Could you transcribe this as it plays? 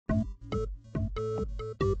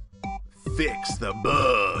fix the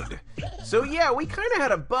bug. So yeah, we kind of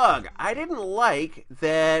had a bug. I didn't like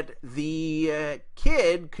that the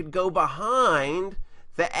kid could go behind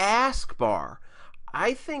the ask bar.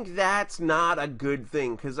 I think that's not a good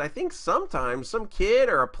thing, because I think sometimes some kid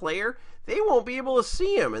or a player, they won't be able to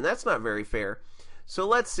see him, and that's not very fair. So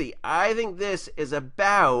let's see. I think this is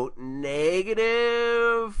about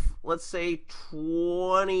negative, let's say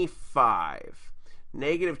 25.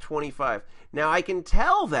 Negative 25. Now I can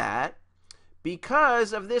tell that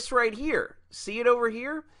because of this right here. See it over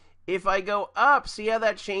here? If I go up, see how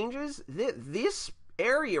that changes? This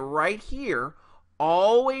area right here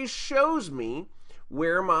always shows me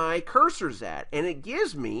where my cursor's at, and it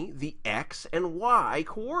gives me the X and Y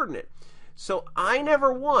coordinate. So I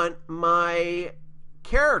never want my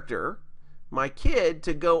character, my kid,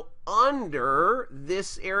 to go under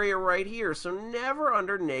this area right here. So never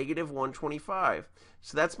under negative 125.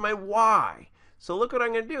 So that's my Y. So look what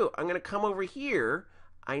I'm going to do. I'm going to come over here.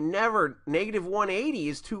 Negative 180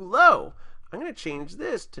 is too low. I'm going to change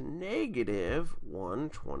this to negative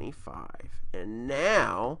 125. And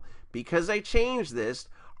now, because I changed this,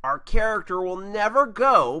 our character will never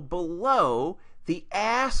go below the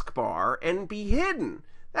ask bar and be hidden.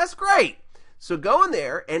 That's great. So go in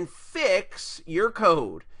there and fix your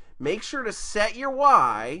code. Make sure to set your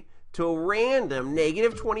Y to a random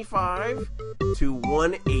negative 25 to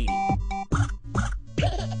 180.